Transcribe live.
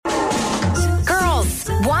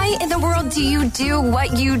Why in the world do you do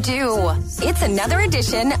what you do? It's another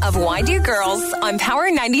edition of Why Do Girls on Power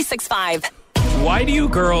 96.5. Why do you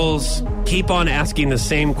girls keep on asking the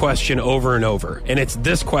same question over and over? And it's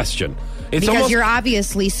this question. It's because you're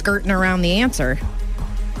obviously skirting around the answer.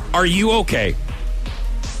 Are you okay?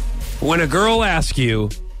 When a girl asks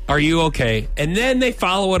you, are you okay? And then they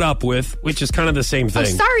follow it up with, which is kind of the same thing.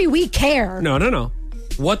 I'm sorry, we care. No.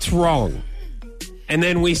 What's wrong? And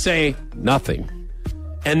then we say, nothing.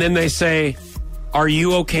 And then they say, are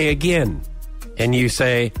you okay again? And you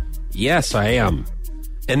say, yes, I am.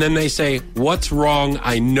 And then they say, what's wrong?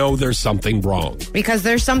 I know there's something wrong. Because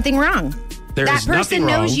there's something wrong. That person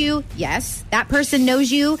knows you. Yes, that person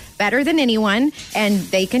knows you better than anyone, and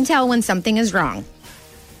they can tell when something is wrong.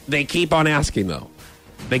 They keep on asking, though.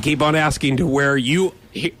 They keep on asking to where you,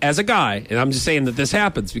 as a guy, and I'm just saying that this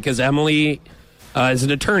happens because Emily is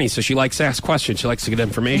an attorney, so she likes to ask questions. She likes to get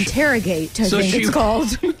information. Interrogate, I think it's called.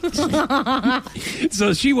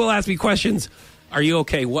 So she will ask me questions. Are you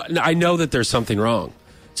okay? What? I know that there's something wrong.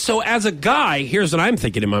 So as a guy, here's what I'm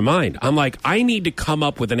thinking in my mind. I'm like, I need to come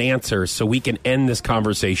up with an answer so we can end this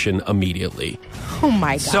conversation immediately. Oh,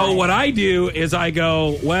 my God. So what I do is I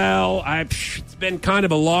go, well, it's been kind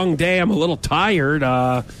of a long day. I'm a little tired.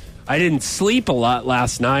 I didn't sleep a lot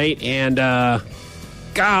last night. And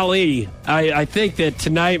golly, I think that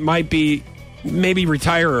tonight might be maybe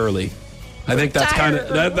retire early. I think that's kind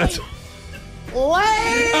of that's. What?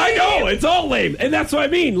 I know, it's all lame. And that's what I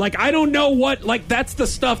mean. Like, I don't know what, like, that's the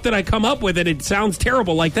stuff that I come up with, and it sounds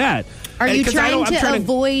terrible like that. Are you trying to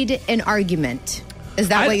avoid an argument? Is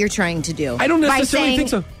that what you're trying to do? I don't necessarily think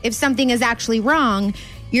so. If something is actually wrong,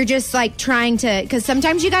 you're just, like, trying to, because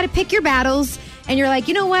sometimes you got to pick your battles, and you're like,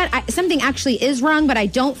 you know what, something actually is wrong, but I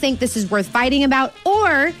don't think this is worth fighting about.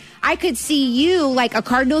 Or I could see you, like a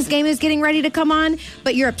Cardinals game is getting ready to come on,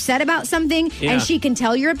 but you're upset about something, and she can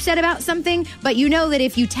tell you're upset about something, but you know that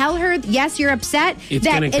if you tell her, yes, you're upset,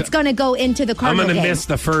 it's going to go into the Cardinals game. I'm going to miss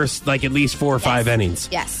the first, like, at least 4 or 5 innings.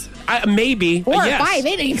 Yes. Maybe. 4 or 5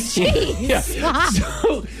 innings. Jeez. Yeah.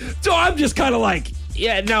 So I'm just kind of like,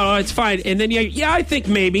 yeah, no, it's fine. And then, I think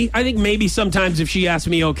maybe sometimes if she asks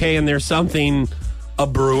me okay and there's something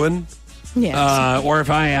a-brewing, yes. Or if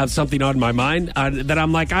I have something on my mind that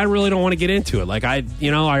I'm like, I really don't want to get into it. Like, I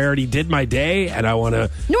already did my day and I want to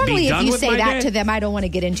normally be done if you with say my that day. to them, I don't want to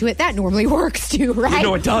get into it. That normally works too, right?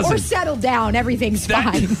 No, it doesn't. Or settle down. Everything's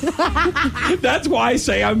fine. That's why I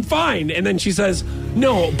say I'm fine. And then she says,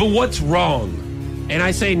 no, but what's wrong? And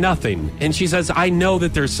I say nothing. And she says, I know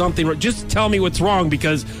that there's something wrong. Just tell me what's wrong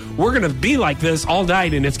because we're going to be like this all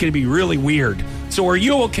night and it's going to be really weird. So are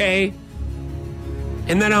you okay?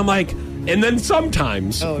 And then I'm like, and then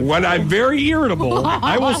sometimes when I'm very irritable,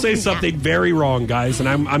 I will say something very wrong, guys. And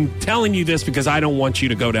I'm telling you this because I don't want you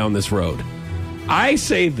to go down this road. I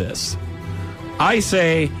say this. I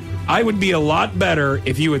say, I would be a lot better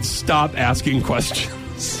if you would stop asking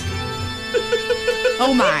questions.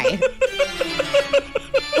 Oh, my.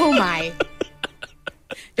 Oh, my.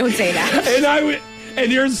 Don't say that.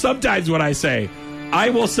 And here's sometimes what I say. I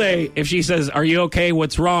will say, if she says, are you okay?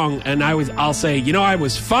 What's wrong? And I'll say, I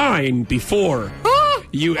was fine before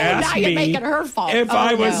you asked me you're making her fault. if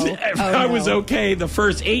I was okay the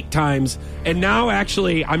first 8 times. And now,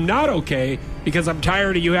 actually, I'm not okay because I'm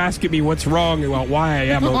tired of you asking me what's wrong and why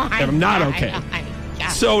I'm not okay.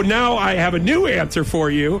 So now I have a new answer for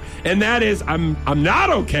you, and that is I'm not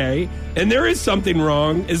okay, and there is something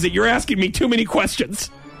wrong, is that you're asking me too many questions.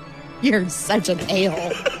 You're such an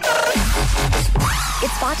a-hole.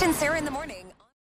 It's Foch and Sarah in the morning.